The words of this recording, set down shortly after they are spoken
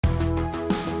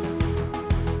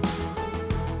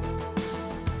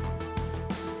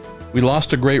We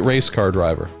lost a great race car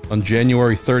driver on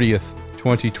January 30th,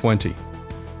 2020,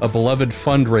 a beloved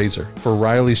fundraiser for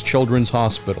Riley's Children's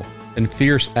Hospital and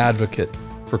fierce advocate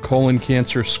for colon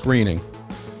cancer screening.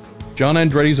 John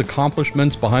Andretti's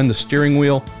accomplishments behind the steering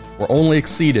wheel were only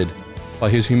exceeded by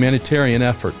his humanitarian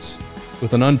efforts.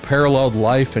 With an unparalleled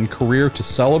life and career to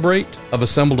celebrate, I've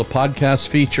assembled a podcast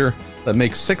feature that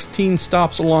makes 16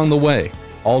 stops along the way,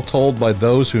 all told by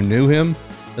those who knew him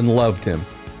and loved him.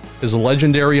 His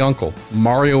legendary uncle,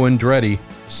 Mario Andretti,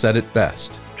 said it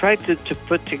best. Try to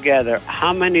put together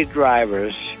how many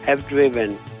drivers have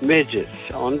driven midgets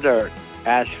on dirt,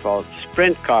 asphalt,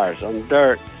 sprint cars on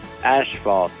dirt,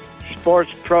 asphalt,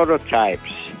 sports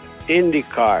prototypes, Indy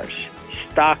cars,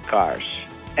 stock cars,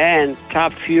 and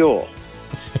Top Fuel.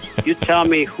 You tell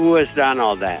me who has done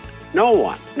all that. No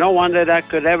one. No one that I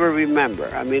could ever remember.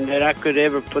 That I could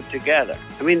ever put together.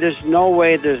 There's no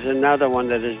way there's another one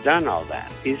that has done all that.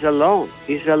 He's alone.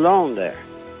 He's alone there.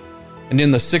 And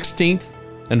in the 16th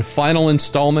and final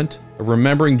installment of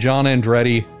Remembering John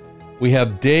Andretti, we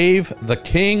have Dave the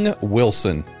King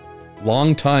Wilson,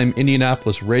 longtime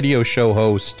Indianapolis radio show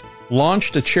host,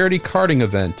 launched a charity karting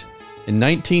event in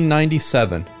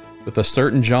 1997 with a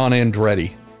certain John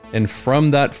Andretti. And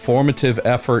from that formative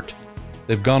effort,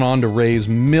 they've gone on to raise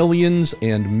millions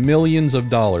and millions of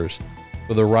dollars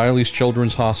for the Riley's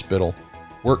Children's Hospital,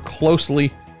 worked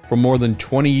closely for more than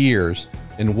 20 years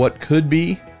in what could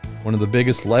be one of the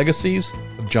biggest legacies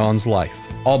of John's life.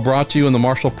 All brought to you in the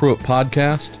Marshall Pruitt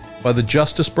podcast by the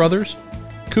Justice Brothers,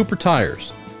 Cooper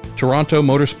Tires,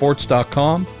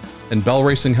 TorontoMotorsports.com, and Bell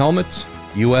Racing Helmets,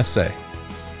 USA.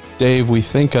 Dave, we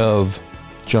think of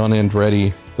John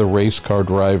Andretti, the race car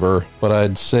driver, but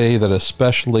I'd say that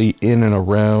especially in and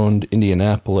around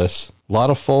Indianapolis, a lot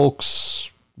of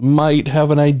folks might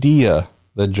have an idea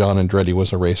that John Andretti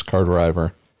was a race car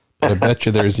driver, but I bet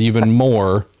you there's even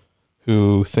more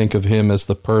who think of him as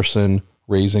the person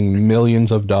raising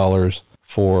millions of dollars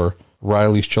for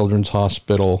Riley's Children's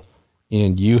Hospital,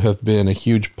 and you have been a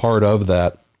huge part of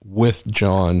that with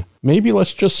John. Maybe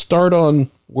let's just start on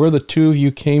where the two of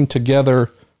you came together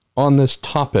on this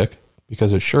topic,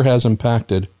 because it sure has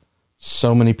impacted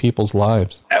so many people's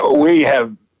lives. We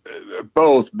have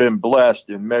both been blessed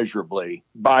immeasurably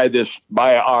by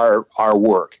our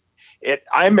work.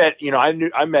 I met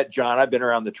John. I've been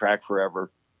around the track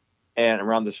forever and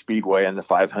around the Speedway and the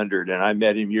 500, and I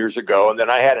met him years ago. And then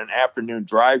I had an afternoon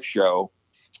drive show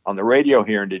on the radio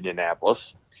here in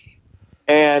Indianapolis,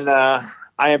 and I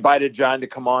invited John to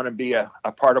come on and be a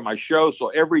part of my show. So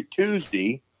every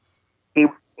Tuesday,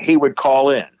 he would call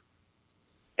in.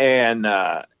 And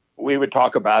we would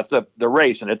talk about the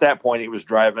race. And at that point, he was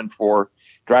driving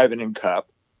in Cup.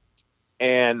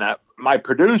 And my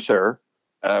producer,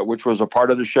 which was a part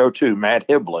of the show too, Matt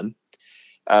Hiblin,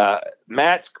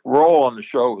 Matt's role on the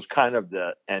show was kind of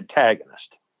the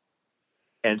antagonist.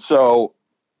 And so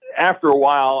after a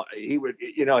while, he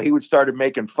would start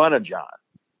making fun of John.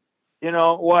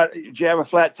 What, did you have a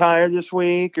flat tire this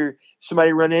week, or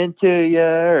somebody run into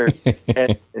you?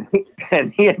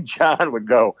 And he and John would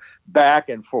go back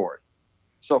and forth.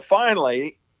 So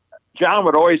finally, John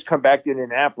would always come back to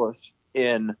Indianapolis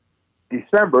in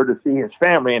December to see his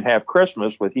family and have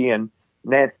Christmas with he and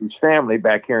Nancy's family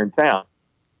back here in town.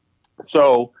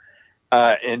 So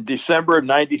in December of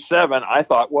 97, I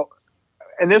thought, well,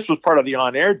 and this was part of the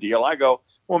on-air deal. I go,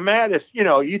 well, Matt, if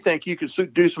you think you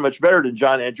could do so much better than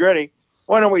John Andretti,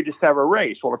 why don't we just have a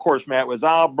race? Well, of course, Matt was,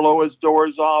 I'll blow his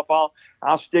doors off.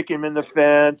 I'll stick him in the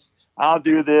fence. I'll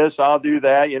do this. I'll do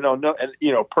that.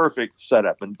 Perfect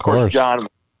setup. And of course, John was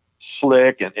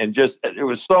slick and just, it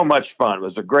was so much fun. It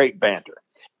was a great banter.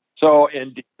 So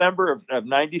in December of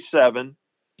 97,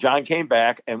 John came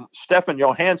back, and Stefan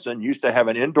Johansson used to have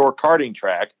an indoor karting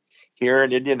track here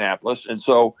in Indianapolis. And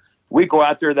so we go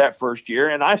out there that first year,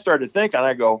 and I started thinking,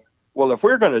 I go, well, if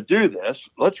we're going to do this,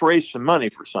 let's raise some money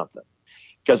for something.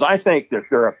 Because I think that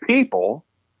there are people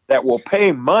that will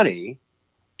pay money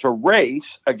to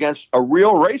race against a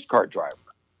real race car driver.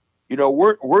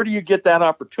 Where do you get that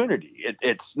opportunity?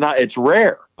 It's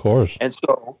rare. Of course. And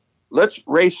so let's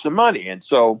raise some money. And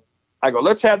so I go,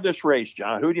 let's have this race,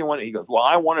 John. Who do you want? He goes, well,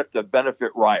 I want it to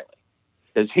benefit Riley.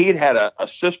 Because he'd had a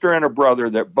sister and a brother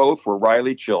that both were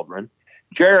Riley children.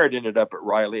 Jared ended up at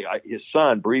Riley, his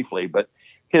son briefly, but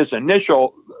his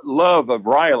initial love of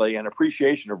Riley and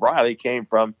appreciation of Riley came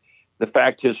from the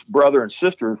fact his brother and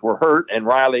sisters were hurt, and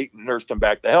Riley nursed him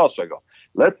back to health. So I go,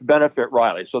 let's benefit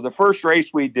Riley. So the first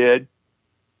race we did,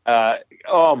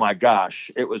 oh my gosh,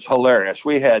 it was hilarious.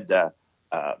 We had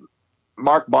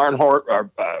Mark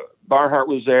Barnhart, Barnhart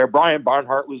was there. Brian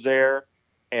Barnhart was there.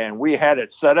 and we had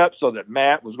it set up so that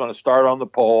Matt was going to start on the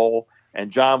pole and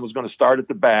John was going to start at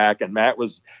the back, and Matt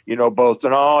was,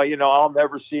 boasting, oh, I'll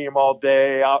never see him all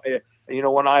day.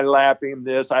 When I lap him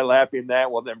this, I lap him that.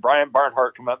 Well, then Brian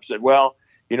Barnhart came up and said, well,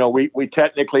 we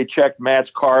technically checked Matt's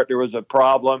cart. There was a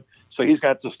problem. So he's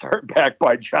got to start back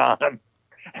by John.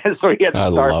 And so he had to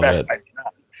start back by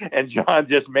John. And John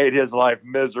just made his life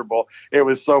miserable. It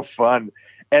was so fun.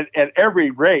 And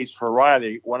every race for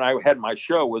Riley, when I had my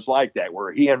show, was like that,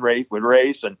 where he and Ray would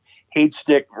race and he'd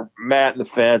stick Matt in the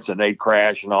fence and they'd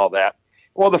crash and all that.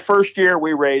 Well, the first year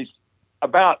we raised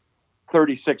about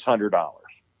 $3,600.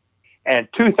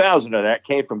 And $2,000 of that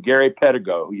came from Gary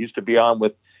Pedigo, who used to be on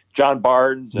with John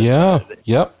Barnes. And,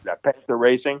 Panther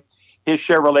Racing. His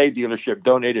Chevrolet dealership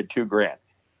donated $2,000.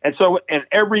 And so, and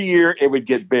every year it would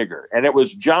get bigger. And it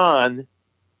was John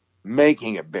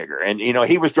making it bigger. And,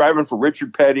 he was driving for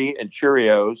Richard Petty and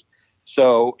Cheerios.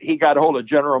 So he got a hold of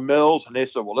General Mills and they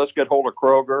said, well, let's get hold of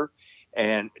Kroger.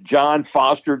 And John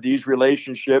fostered these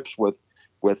relationships with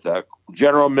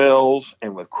General Mills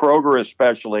and with Kroger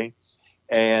especially.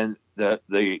 And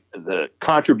the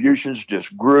contributions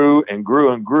just grew and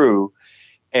grew and grew.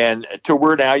 And to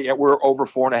we're over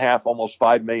 $4.5, almost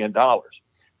 $5 million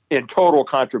in total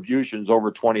contributions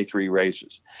over 23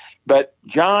 races. But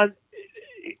John,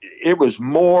 it was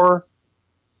more,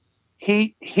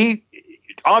 he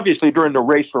obviously during the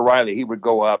race for Riley, he would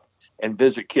go up and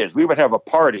visit kids. We would have a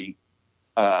party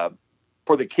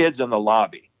for the kids in the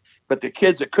lobby, but the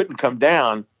kids that couldn't come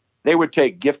down, they would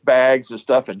take gift bags and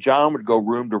stuff, and John would go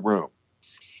room to room.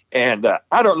 And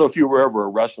I don't know if you were ever a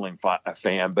wrestling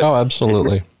fan, but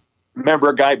absolutely. Remember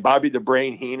a guy, Bobby the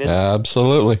Brain Heenan?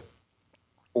 Absolutely.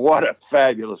 What a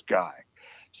fabulous guy.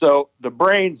 So the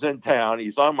Brain's in town.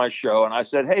 He's on my show. And I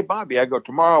said, hey, Bobby,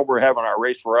 tomorrow we're having our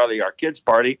Race for Riley, our kids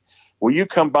party. Will you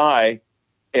come by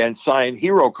and sign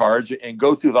hero cards and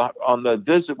go through on the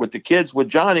visit with the kids with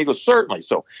John? He goes, certainly.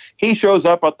 So he shows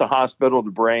up at the hospital,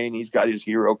 the Brain. He's got his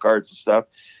hero cards and stuff.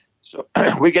 So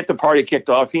we get the party kicked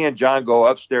off. He and John go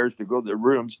upstairs to go to the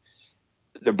rooms.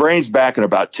 The Brain's back in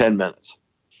about 10 minutes.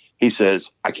 He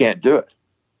says, I can't do it.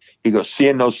 He goes,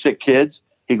 seeing those sick kids?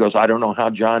 He goes, I don't know how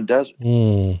John does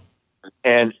it.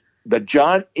 But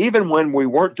John, even when we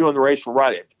weren't doing the Race for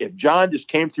Riley, if John just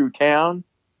came through town,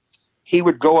 he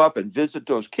would go up and visit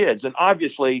those kids. And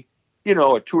obviously, a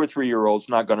 2 or 3 year old's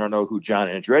not going to know who John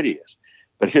Andretti is.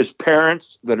 But his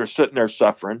parents that are sitting there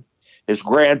suffering, his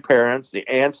grandparents, the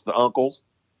aunts, the uncles,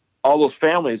 all those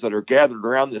families that are gathered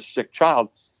around this sick child,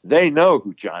 they know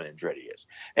who John Andretti is.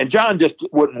 And John just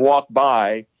wouldn't walk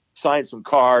by, sign some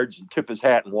cards, and tip his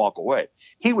hat and walk away.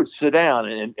 He would sit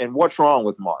down and what's wrong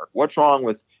with Mark? What's wrong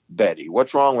with Betty?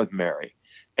 What's wrong with Mary?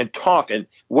 And talk, and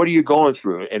what are you going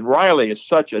through? And Riley is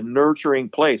such a nurturing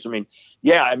place.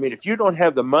 If you don't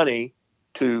have the money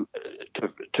to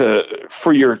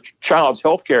for your child's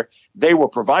health care, they will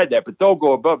provide that, but they'll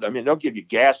go above. They'll give you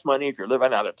gas money if you're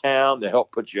living out of town. They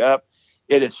help put you up.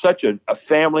 It is such a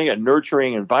family, a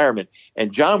nurturing environment.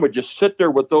 And John would just sit there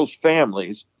with those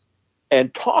families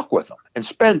and talk with them and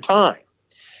spend time.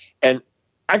 And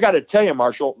I got to tell you,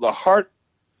 Marshall,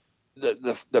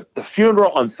 the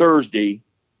funeral on Thursday,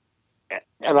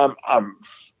 and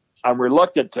I'm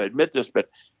reluctant to admit this, but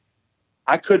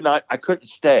I couldn't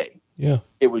stay. Yeah.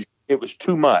 It was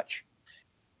too much.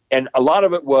 And a lot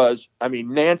of it was,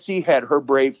 Nancy had her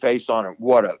brave face on it.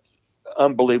 What a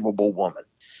unbelievable woman.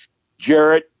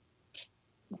 Jarrett,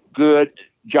 good.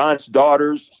 John's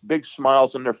daughters, big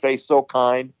smiles on their face, so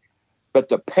kind. But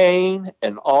the pain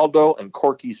in Aldo and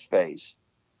Corky's face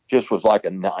just was like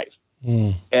a knife.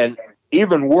 And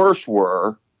even worse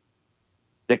were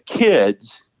the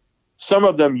kids, some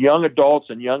of them young adults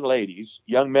and young ladies,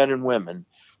 young men and women,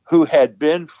 who had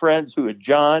been friends,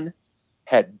 John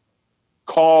had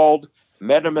called,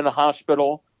 met him in the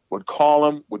hospital, would call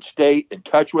him, would stay in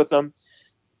touch with him.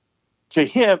 To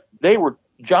him,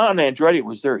 John Andretti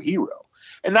was their hero.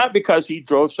 And not because he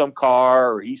drove some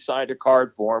car or he signed a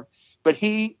card for him, but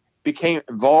he became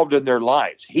involved in their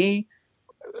lives. He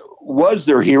was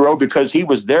their hero because he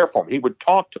was there for them. He would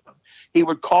talk to them. He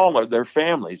would call their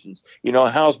families and,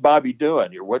 how's Bobby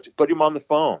doing? Or put him on the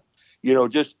phone,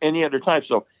 just any other time.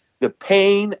 So the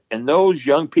pain in those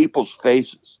young people's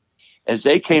faces as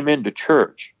they came into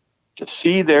church to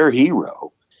see their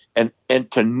hero and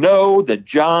to know that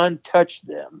John touched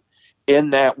them in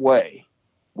that way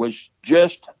was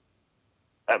just,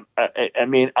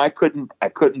 I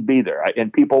couldn't be there.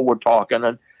 And people were talking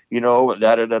and,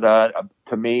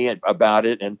 to me about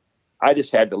it. And I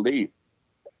just had to leave.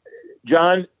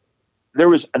 John, there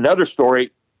was another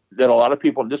story that a lot of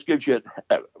people, and this gives you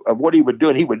of what he would do.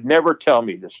 And he would never tell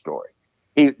me this story.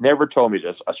 He never told me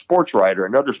this.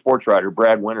 Another sports writer,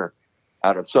 Brad Winter,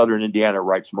 out of Southern Indiana,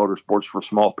 writes motorsports for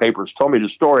small papers, told me the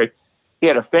story. He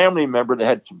had a family member that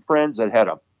had some friends that had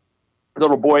a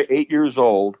little boy, 8 years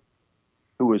old,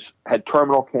 who had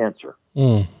terminal cancer.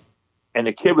 Mm. And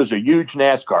the kid was a huge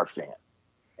NASCAR fan.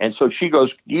 And so she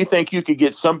goes, do you think you could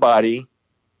get somebody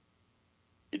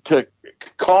to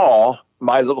call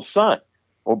my little son?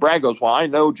 Well, Brad goes, well, I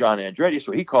know John Andretti.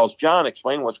 So he calls John,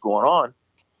 explaining what's going on.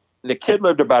 And the kid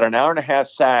lived about an hour and a half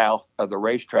south of the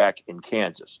racetrack in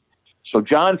Kansas. So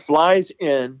John flies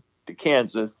in to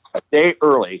Kansas a day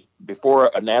early before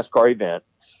a NASCAR event,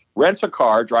 rents a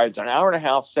car, drives an hour and a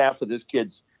half south of this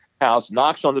kid's house,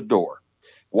 knocks on the door,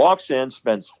 walks in,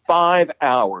 spends 5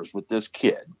 hours with this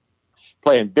kid,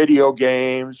 playing video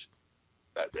games,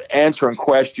 answering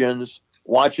questions,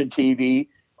 watching TV.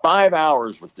 5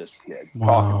 hours with this kid,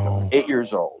 talking to him, 8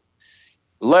 years old.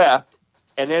 Left,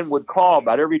 and then would call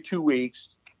about every 2 weeks,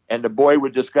 and the boy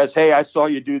would discuss, hey, I saw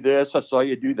you do this, I saw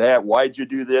you do that, why'd you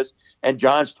do this? And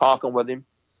John's talking with him.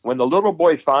 When the little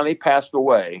boy finally passed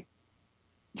away,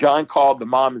 John called the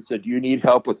mom and said, do you need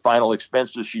help with final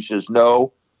expenses? She says,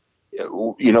 no.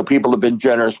 People have been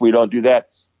generous, we don't do that.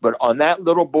 But on that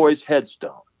little boy's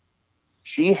headstone,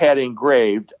 she had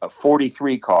engraved a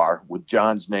 43 car with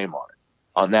John's name on it,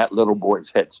 on that little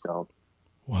boy's headstone.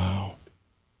 Wow.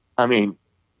 I mean,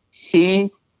 here's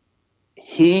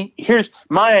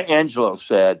Maya Angelou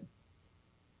said,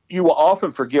 you will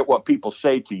often forget what people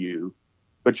say to you,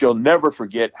 but you'll never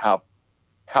forget how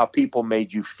people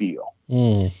made you feel.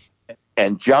 Mm.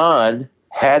 And John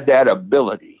had that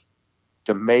ability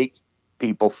to make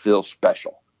people feel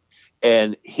special.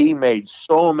 And he made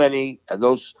so many of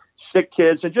those sick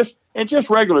kids and just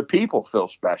regular people feel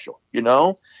special,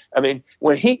 I mean,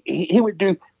 when he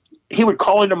would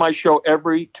call into my show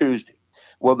every Tuesday.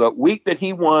 Well, the week that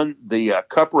he won the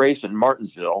Cup race in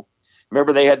Martinsville,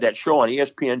 remember they had that show on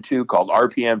ESPN2 called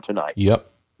RPM Tonight. Yep.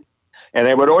 And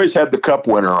they would always have the Cup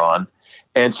winner on.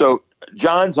 And so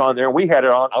John's on there, and we had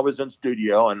it on. I was in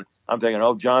studio, and I'm thinking,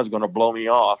 oh, John's going to blow me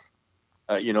off.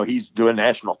 He's doing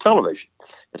national television.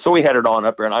 And so we had it on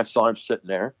up there, and I saw him sitting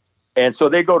there. And so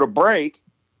they go to break,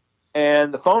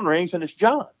 and the phone rings, and it's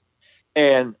John.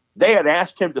 And they had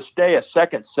asked him to stay a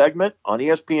second segment on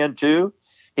ESPN2.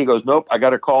 He goes, nope, I got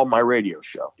to call my radio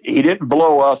show. He didn't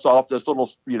blow us off this little,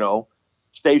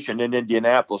 station in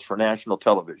Indianapolis for national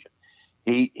television.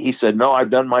 He said, no, I've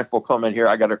done my fulfillment here.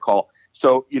 I got to call.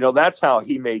 So, that's how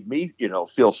he made me,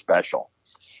 feel special.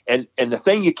 And the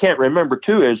thing you can't remember,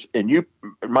 too, is, and you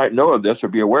might know of this or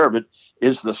be aware of it,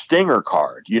 is the Stinger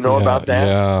card. You know about that?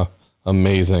 Yeah,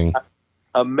 amazing.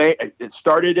 It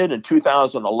started in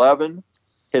 2011.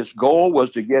 His goal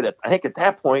was to get it. I think at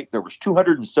that point, there was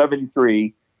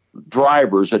 273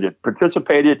 drivers that had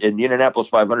participated in the Indianapolis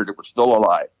 500 that were still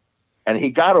alive. And he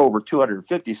got over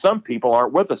 250. Some people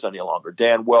aren't with us any longer.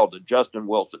 Dan Weldon, Justin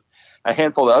Wilson, a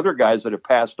handful of other guys that have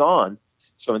passed on.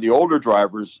 Some of the older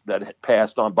drivers that had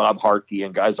passed on, Bob Hartke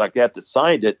and guys like that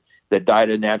signed it, that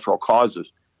died of natural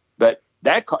causes. But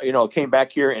that, came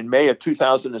back here in May of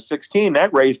 2016.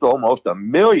 That raised almost $1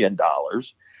 million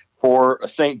for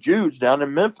St. Jude's down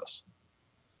in Memphis.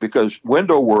 Because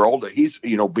Window World, he's,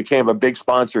 became a big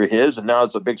sponsor of his, and now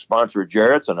it's a big sponsor of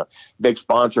Jarrett's and a big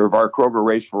sponsor of our Kroger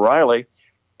Race for Riley.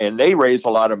 And they raise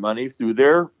a lot of money through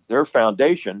their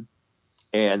foundation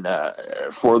and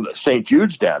for the St.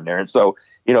 Jude's down there. And so,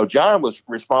 John was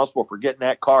responsible for getting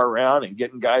that car around and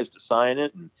getting guys to sign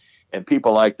it and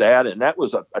people like that. And that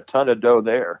was a ton of dough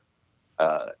there.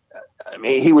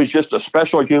 He was just a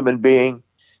special human being.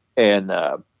 And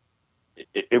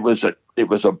it was a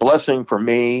blessing for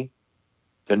me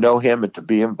to know him and to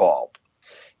be involved.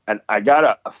 And I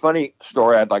got a funny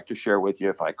story I'd like to share with you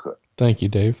if I could. Thank you,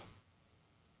 Dave.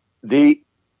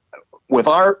 With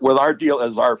our deal,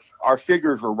 as our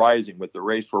figures were rising with the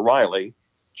race for Riley,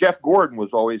 Jeff Gordon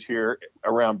was always here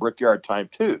around Brickyard time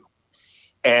too.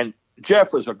 And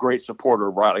Jeff was a great supporter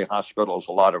of Riley Hospitals,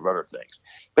 a lot of other things.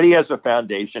 But he has a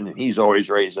foundation, and he's always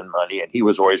raising money, and he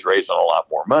was always raising a lot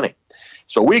more money.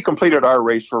 So we completed our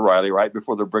race for Riley right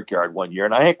before the Brickyard one year,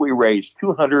 and I think we raised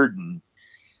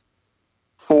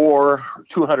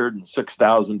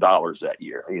 $206,000 that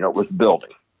year. It was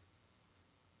building.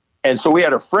 And so we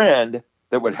had a friend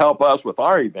that would help us with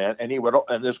our event, and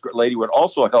this lady would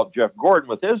also help Jeff Gordon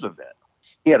with his event.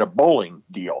 He had a bowling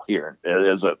deal here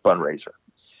as a fundraiser.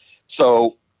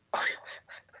 So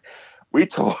we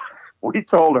told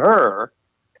her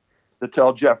to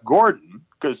tell Jeff Gordon,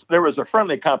 because there was a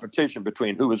friendly competition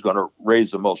between who was going to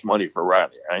raise the most money for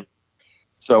Riley, right?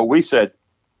 So we said,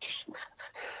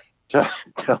 tell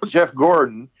Jeff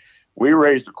Gordon We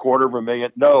raised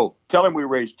 $250,000. No, tell him we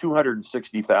raised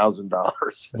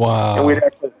 $260,000. Wow. And we'd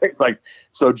actually, it's like,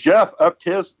 so Jeff upped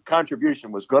his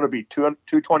contribution was going to be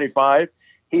 225.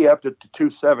 He upped it to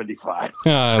 275.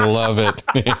 I love it.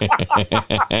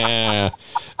 And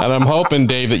I'm hoping,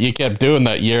 Dave, that you kept doing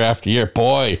that year after year.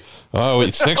 Boy,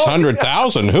 it's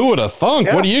 600,000. Who would have thunk?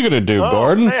 Yeah. What are you going to do,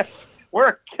 Gordon? Man.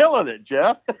 We're killing it,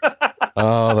 Jeff.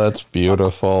 Oh, that's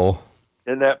beautiful.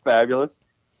 Isn't that fabulous?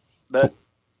 But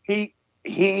he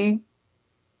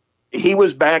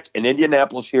was back in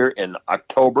Indianapolis here in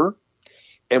October,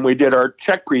 and we did our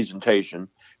check presentation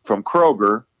from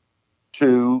Kroger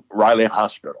to Riley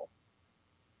Hospital.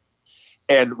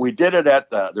 And we did it at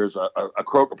there's a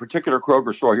particular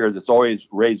Kroger store here that's always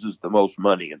raises the most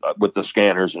money with the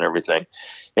scanners and everything.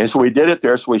 And so we did it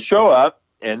there. So we show up,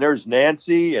 and there's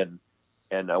Nancy and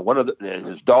one of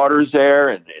his daughters there,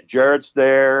 and Jarrett's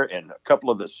there, and a couple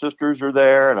of his sisters are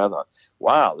there. And I thought,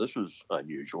 wow, this was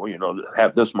unusual, to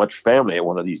have this much family at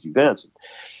one of these events.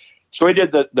 So we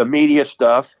did the media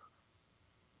stuff.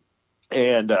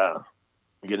 And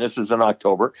again, this is in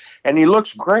October, and he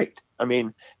looks great. I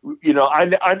mean,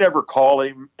 I never call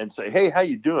him and say, hey, how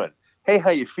you doing? Hey, how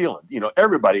you feeling?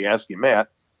 Everybody asking Matt.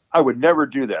 I would never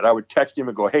do that. I would text him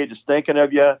and go, hey, just thinking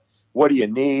of you. What do you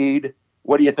need?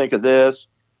 What do you think of this?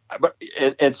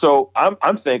 And so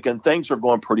I'm thinking things are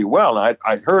going pretty well. And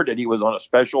I heard that he was on a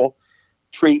special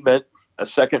treatment, a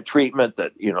second treatment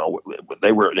that,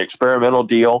 they were an experimental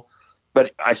deal.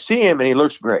 But I see him and he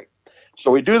looks great. So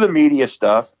we do the media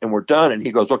stuff and we're done. And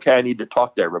he goes, okay, I need to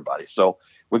talk to everybody. So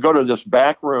we go to this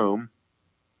back room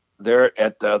there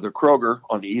at the Kroger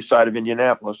on the east side of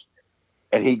Indianapolis.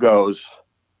 And he goes,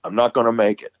 I'm not going to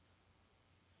make it.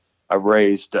 I've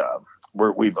raised,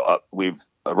 we've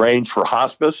arranged for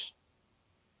hospice,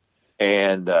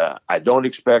 and I don't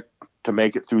expect to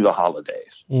make it through the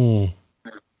holidays.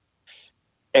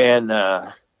 And,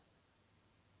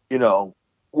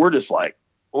 we're just like,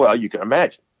 well, you can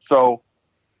imagine. So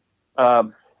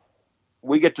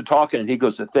we get to talking, and he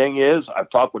goes, the thing is, I've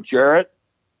talked with Jarrett,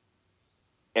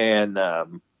 and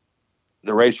the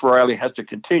race for Riley has to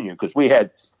continue, because we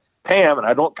had Pam, and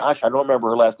I don't remember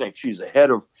her last name. She's the head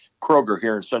of Kroger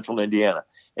here in central Indiana.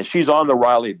 And she's on the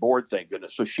Riley board, thank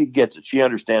goodness. So she gets it. She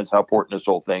understands how important this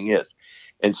whole thing is.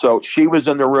 And so she was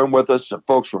in the room with us. Some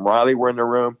folks from Riley were in the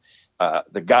room.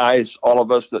 The guys, all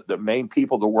of us, the main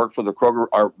people that work for the Kroger,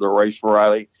 the race for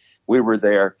Riley, we were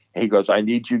there. And he goes, I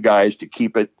need you guys to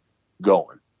keep it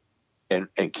going and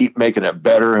keep making it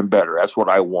better and better. That's what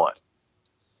I want.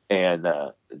 And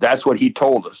that's what he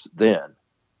told us then.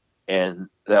 And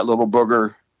that little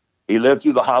booger, he lived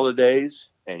through the holidays,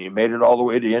 and he made it all the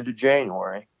way to the end of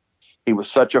January. He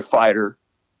was such a fighter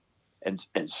and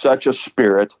such a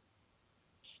spirit.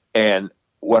 And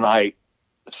when I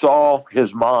saw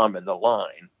his mom in the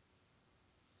line,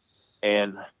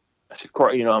 and I said,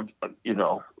 what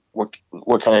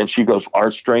kind? And she goes,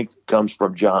 our strength comes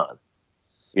from John.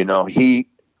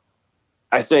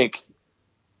 I think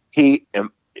he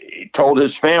told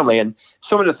his family, and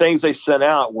some of the things they sent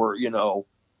out were,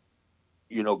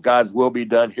 God's will be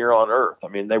done here on earth. I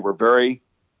mean,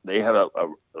 they had a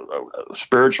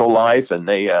spiritual life, and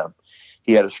he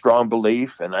had a strong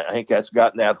belief. And I think that's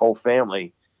gotten that whole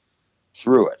family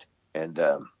through it. And,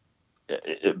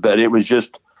 but it was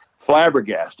just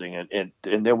flabbergasting.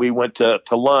 And then we went to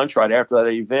lunch right after that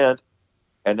event.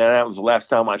 And then that was the last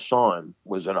time I saw him,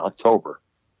 was in October.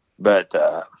 But,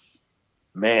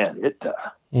 man,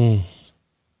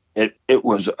 it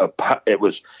was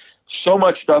so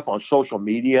much stuff on social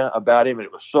media about him, and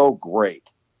it was so great.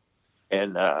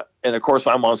 And of course,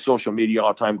 I'm on social media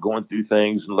all the time, going through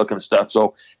things and looking at stuff.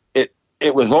 So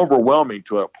it was overwhelming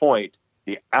to a point,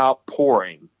 the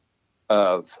outpouring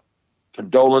of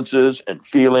condolences and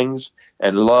feelings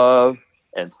and love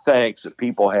and thanks that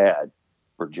people had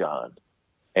for John.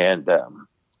 And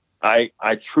I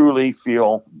truly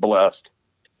feel blessed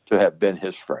to have been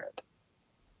his friend.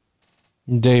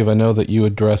 Dave, I know that you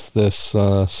addressed this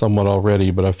somewhat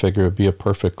already, but I figure it'd be a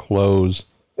perfect close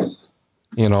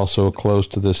and also a close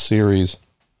to this series.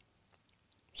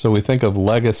 So we think of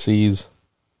legacies.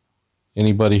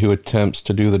 Anybody who attempts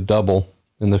to do the double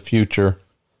in the future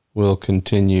will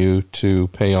continue to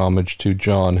pay homage to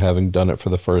John, having done it for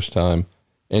the first time.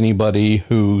 Anybody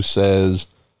who says,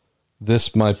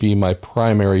 this might be my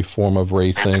primary form of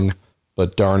racing,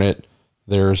 but darn it,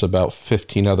 there's about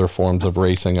 15 other forms of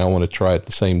racing I want to try at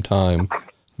the same time,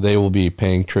 they will be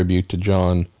paying tribute to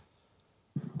John.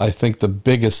 I think the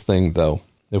biggest thing, though,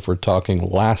 if we're talking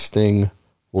lasting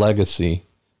legacy,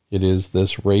 it is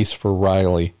this race for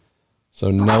Riley.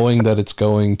 So knowing that it's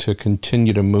going to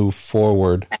continue to move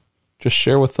forward just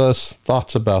share with us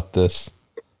thoughts about this.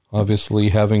 Obviously,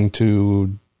 having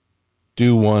to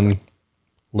do one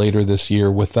later this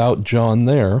year without John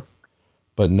there,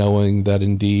 but knowing that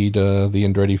indeed the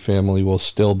Andretti family will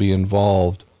still be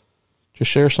involved.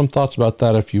 Just share some thoughts about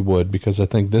that if you would, because I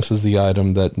think this is the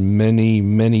item that many,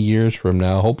 many years from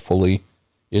now, hopefully,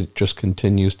 it just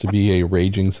continues to be a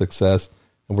raging success.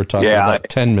 And we're talking about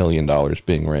 $10 million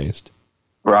being raised.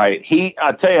 Right.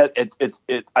 I tell you,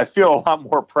 I feel a lot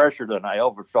more pressure than I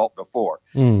ever felt before,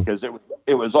 because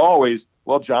it was always,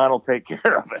 well, John will take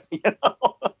care of it,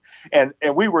 and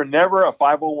we were never a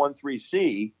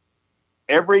 501(c)(3).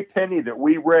 Every penny that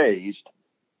we raised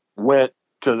went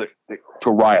to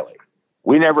Riley.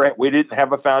 We didn't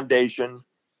have a foundation.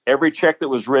 Every check that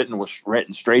was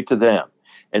written straight to them.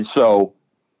 And so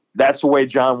that's the way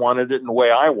John wanted it and the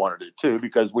way I wanted it too,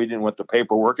 because we didn't want the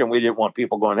paperwork and we didn't want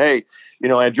people going, hey,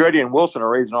 Andretti and Wilson are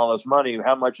raising all this money.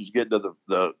 How much is getting to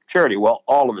the charity? Well,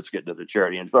 all of it's getting to the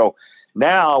charity. And so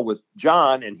now with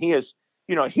John, and he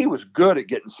was good at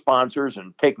getting sponsors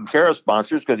and taking care of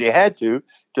sponsors because he had to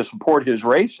support his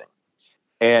racing.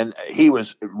 And he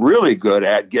was really good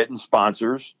at getting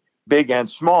sponsors, big and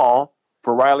small,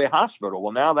 for Riley Hospital.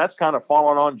 Well, now that's kind of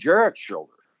fallen on Jarrett's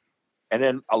shoulder. And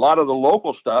then a lot of the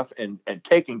local stuff and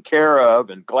taking care of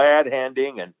and glad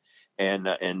handing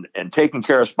and taking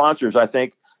care of sponsors, I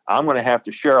think I'm going to have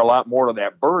to share a lot more of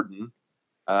that burden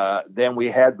than we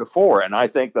had before. And I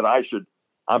think that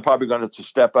I'm probably going to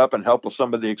step up and help with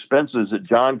some of the expenses that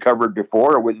John covered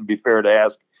before. It wouldn't be fair to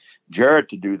ask Jarrett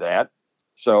to do that.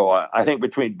 So I think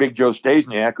between Big Joe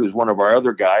Stasiak, who's one of our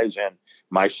other guys, and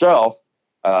myself,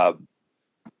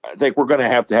 I think we're going to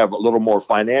have a little more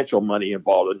financial money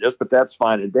involved in this, but that's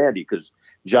fine and dandy because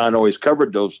John always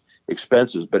covered those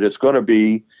expenses. But it's going to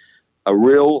be a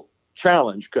real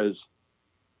challenge because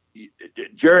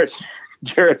Jarrett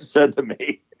said to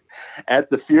me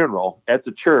at the funeral, at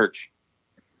the church,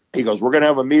 he goes, we're going to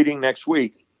have a meeting next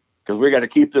week because we got to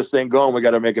keep this thing going. We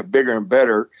got to make it bigger and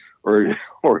better or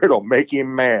it'll make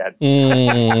him mad.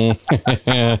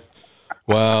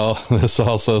 Well, this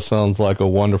also sounds like a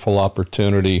wonderful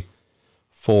opportunity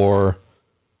for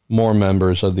more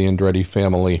members of the Andretti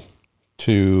family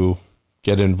to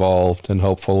get involved and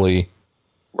hopefully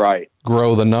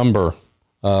grow the number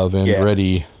of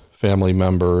Andretti family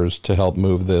members to help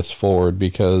move this forward,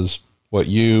 because what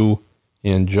you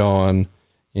and John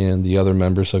and the other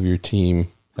members of your team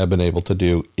have been able to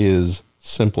do is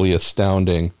simply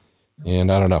astounding.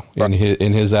 And I don't know,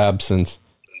 in his absence,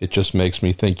 it just makes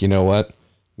me think, you know what?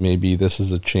 Maybe this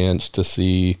is a chance to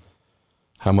see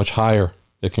how much higher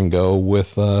it can go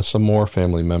with some more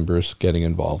family members getting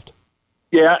involved.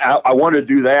 Yeah, I want to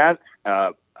do that.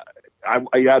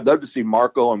 I'd love to see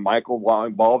Marco and Michael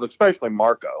involved, especially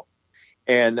Marco.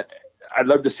 And I'd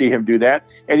love to see him do that.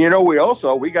 And,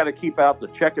 we got to keep out the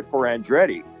check it for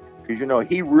Andretti because,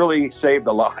 he really saved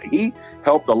a lot. He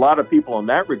helped a lot of people in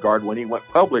that regard when he went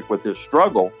public with his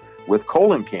struggle with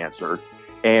colon cancer.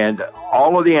 And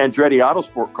all of the Andretti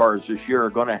Autosport cars this year are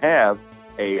going to have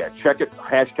a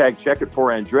hashtag check it for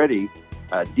Andretti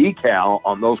decal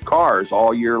on those cars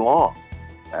all year long,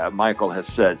 Michael has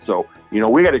said. So,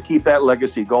 we got to keep that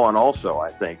legacy going also,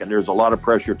 I think. And there's a lot of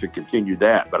pressure to continue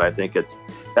that. But I think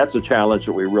that's a challenge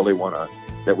that we really want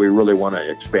to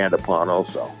expand upon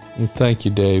also. And thank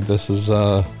you, Dave. This is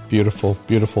beautiful,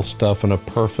 beautiful stuff and a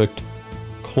perfect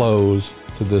close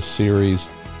to this series.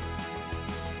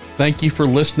 Thank you for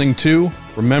listening to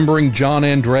Remembering John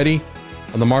Andretti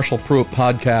on the Marshall Pruitt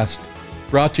Podcast,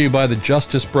 brought to you by the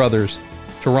Justice Brothers,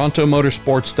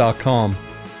 TorontoMotorsports.com,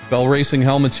 Bell Racing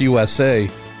Helmets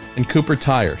USA, and Cooper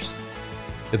Tires.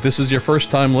 If this is your first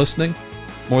time listening,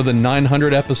 more than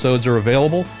 900 episodes are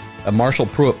available at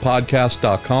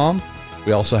MarshallPruittPodcast.com.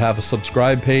 We also have a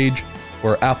subscribe page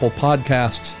where Apple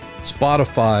Podcasts,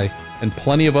 Spotify, and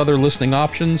plenty of other listening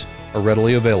options are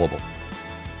readily available.